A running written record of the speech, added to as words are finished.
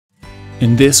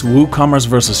In this WooCommerce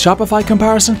versus Shopify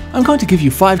comparison, I'm going to give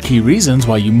you 5 key reasons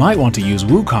why you might want to use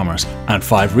WooCommerce and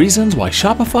 5 reasons why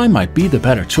Shopify might be the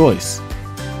better choice.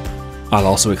 I'll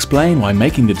also explain why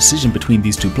making the decision between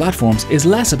these two platforms is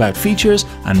less about features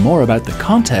and more about the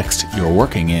context you're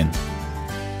working in.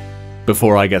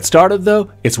 Before I get started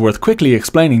though, it's worth quickly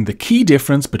explaining the key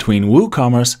difference between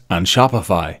WooCommerce and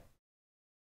Shopify.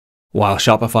 While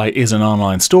Shopify is an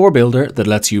online store builder that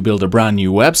lets you build a brand new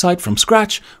website from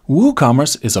scratch,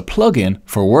 WooCommerce is a plugin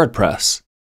for WordPress.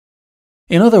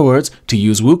 In other words, to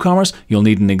use WooCommerce, you'll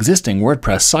need an existing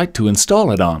WordPress site to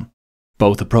install it on.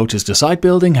 Both approaches to site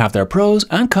building have their pros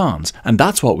and cons, and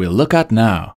that's what we'll look at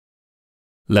now.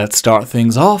 Let's start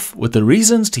things off with the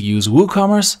reasons to use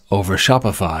WooCommerce over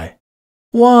Shopify.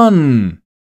 1.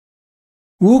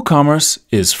 WooCommerce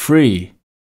is free.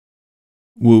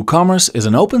 WooCommerce is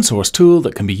an open source tool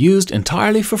that can be used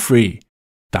entirely for free.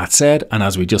 That said, and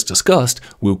as we just discussed,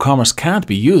 WooCommerce can't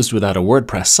be used without a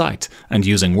WordPress site, and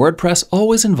using WordPress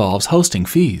always involves hosting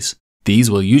fees.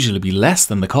 These will usually be less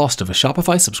than the cost of a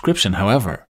Shopify subscription,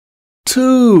 however.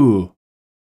 2.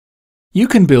 You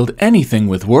can build anything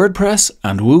with WordPress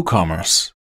and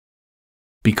WooCommerce.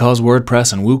 Because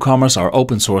WordPress and WooCommerce are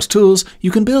open source tools, you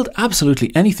can build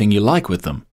absolutely anything you like with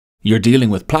them. You're dealing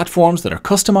with platforms that are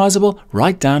customizable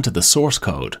right down to the source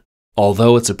code.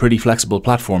 Although it's a pretty flexible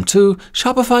platform too,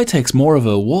 Shopify takes more of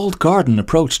a walled garden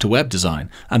approach to web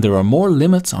design, and there are more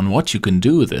limits on what you can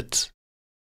do with it.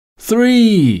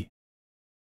 3.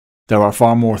 There are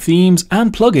far more themes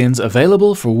and plugins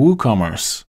available for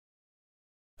WooCommerce.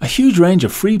 A huge range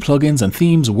of free plugins and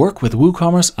themes work with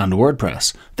WooCommerce and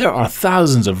WordPress. There are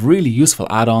thousands of really useful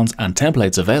add-ons and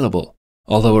templates available.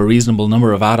 Although a reasonable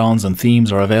number of add-ons and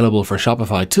themes are available for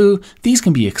Shopify too, these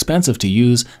can be expensive to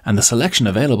use, and the selection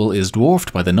available is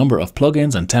dwarfed by the number of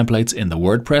plugins and templates in the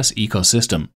WordPress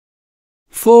ecosystem.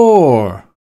 4.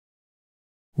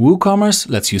 WooCommerce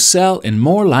lets you sell in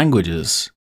more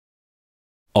languages.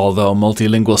 Although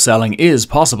multilingual selling is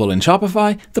possible in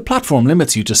Shopify, the platform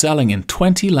limits you to selling in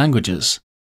 20 languages.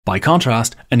 By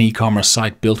contrast, an e-commerce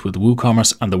site built with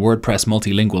WooCommerce and the WordPress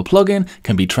multilingual plugin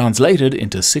can be translated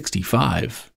into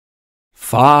 65.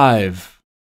 5.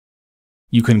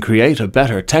 You can create a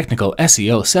better technical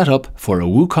SEO setup for a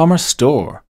WooCommerce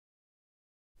store.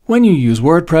 When you use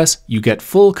WordPress, you get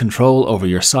full control over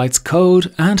your site's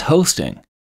code and hosting.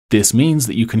 This means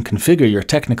that you can configure your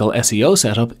technical SEO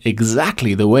setup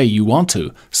exactly the way you want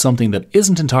to, something that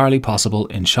isn't entirely possible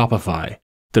in Shopify.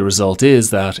 The result is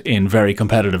that, in very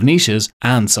competitive niches,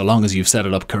 and so long as you've set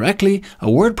it up correctly, a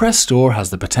WordPress store has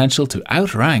the potential to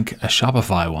outrank a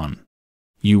Shopify one.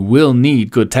 You will need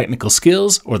good technical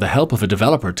skills or the help of a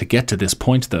developer to get to this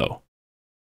point though.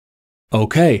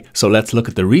 Okay, so let's look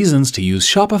at the reasons to use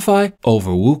Shopify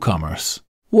over WooCommerce.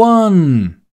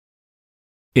 1.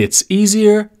 It's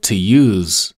easier to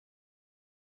use.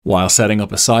 While setting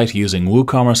up a site using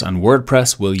WooCommerce and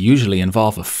WordPress will usually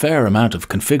involve a fair amount of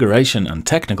configuration and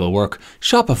technical work,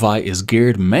 Shopify is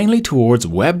geared mainly towards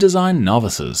web design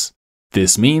novices.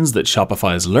 This means that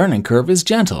Shopify's learning curve is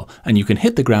gentle and you can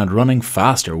hit the ground running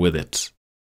faster with it.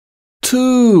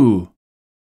 2.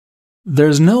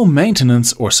 There's no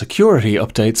maintenance or security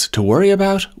updates to worry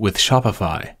about with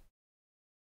Shopify.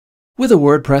 With a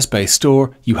WordPress-based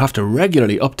store, you have to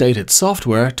regularly update its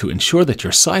software to ensure that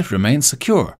your site remains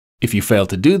secure. If you fail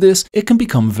to do this, it can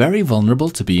become very vulnerable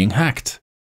to being hacked.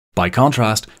 By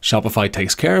contrast, Shopify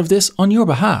takes care of this on your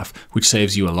behalf, which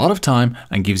saves you a lot of time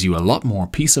and gives you a lot more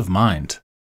peace of mind.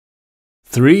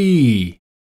 3.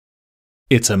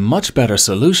 It's a much better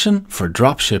solution for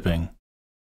dropshipping.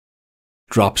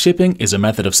 Dropshipping is a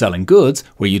method of selling goods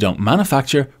where you don't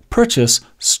manufacture, purchase,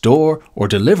 store, or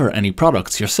deliver any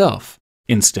products yourself.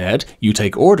 Instead, you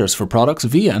take orders for products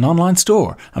via an online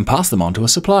store and pass them on to a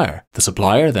supplier. The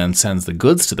supplier then sends the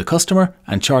goods to the customer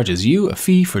and charges you a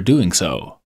fee for doing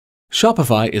so.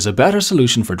 Shopify is a better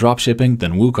solution for dropshipping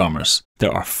than WooCommerce.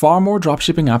 There are far more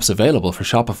dropshipping apps available for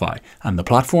Shopify, and the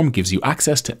platform gives you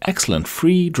access to excellent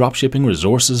free dropshipping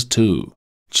resources too.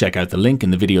 Check out the link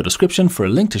in the video description for a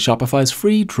link to Shopify's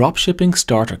free dropshipping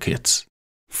starter kits.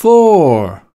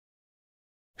 4.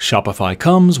 Shopify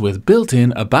comes with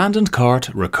built-in abandoned cart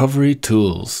recovery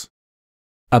tools.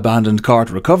 Abandoned cart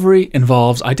recovery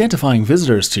involves identifying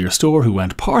visitors to your store who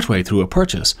went partway through a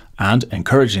purchase and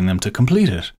encouraging them to complete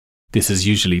it. This is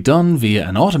usually done via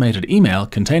an automated email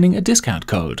containing a discount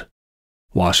code.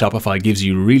 While Shopify gives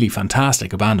you really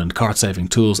fantastic abandoned cart saving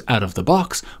tools out of the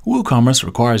box, WooCommerce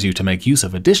requires you to make use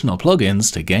of additional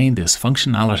plugins to gain this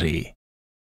functionality.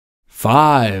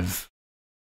 5.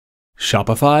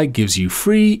 Shopify gives you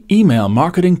free email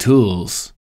marketing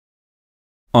tools.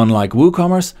 Unlike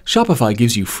WooCommerce, Shopify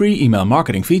gives you free email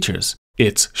marketing features.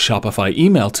 Its Shopify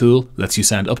email tool lets you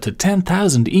send up to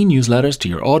 10,000 e-newsletters to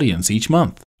your audience each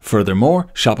month. Furthermore,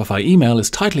 Shopify email is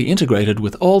tightly integrated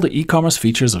with all the e-commerce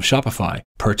features of Shopify.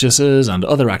 Purchases and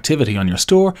other activity on your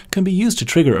store can be used to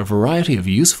trigger a variety of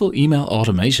useful email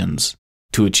automations.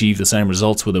 To achieve the same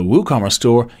results with a WooCommerce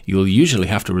store, you'll usually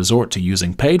have to resort to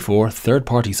using paid-for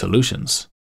third-party solutions.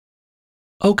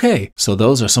 Okay, so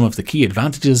those are some of the key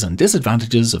advantages and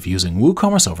disadvantages of using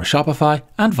WooCommerce over Shopify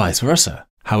and vice versa.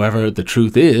 However, the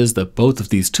truth is that both of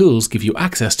these tools give you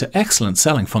access to excellent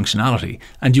selling functionality,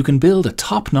 and you can build a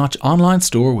top-notch online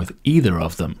store with either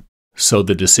of them. So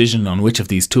the decision on which of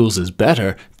these tools is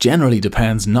better generally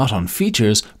depends not on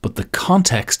features, but the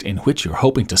context in which you're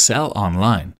hoping to sell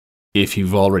online. If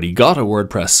you've already got a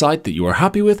WordPress site that you are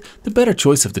happy with, the better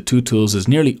choice of the two tools is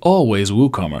nearly always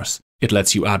WooCommerce. It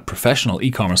lets you add professional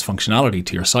e-commerce functionality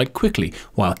to your site quickly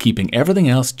while keeping everything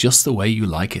else just the way you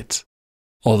like it.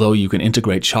 Although you can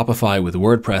integrate Shopify with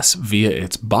WordPress via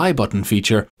its Buy button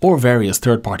feature or various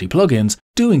third-party plugins,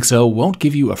 doing so won't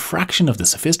give you a fraction of the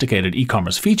sophisticated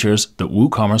e-commerce features that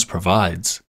WooCommerce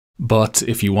provides. But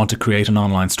if you want to create an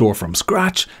online store from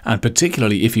scratch, and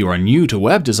particularly if you are new to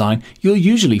web design, you'll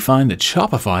usually find that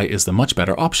Shopify is the much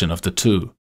better option of the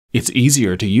two. It's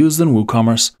easier to use than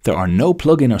WooCommerce, there are no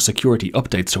plugin or security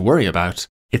updates to worry about,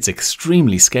 it's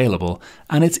extremely scalable,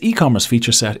 and its e-commerce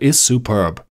feature set is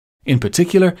superb. In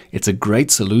particular, it's a great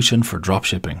solution for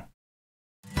dropshipping.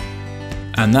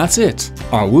 And that's it,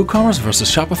 our WooCommerce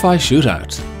versus Shopify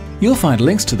shootout. You'll find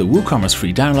links to the WooCommerce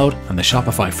free download and the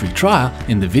Shopify free trial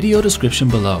in the video description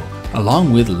below,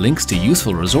 along with links to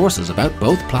useful resources about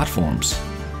both platforms.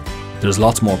 There's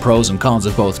lots more pros and cons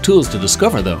of both tools to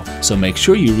discover though, so make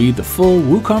sure you read the full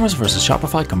WooCommerce versus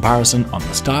Shopify comparison on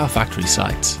the Style Factory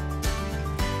site.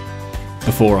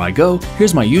 Before I go,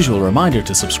 here's my usual reminder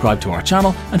to subscribe to our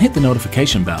channel and hit the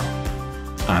notification bell.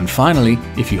 And finally,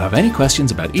 if you have any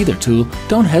questions about either tool,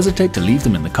 don't hesitate to leave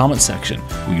them in the comments section.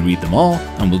 We read them all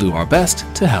and we'll do our best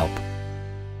to help.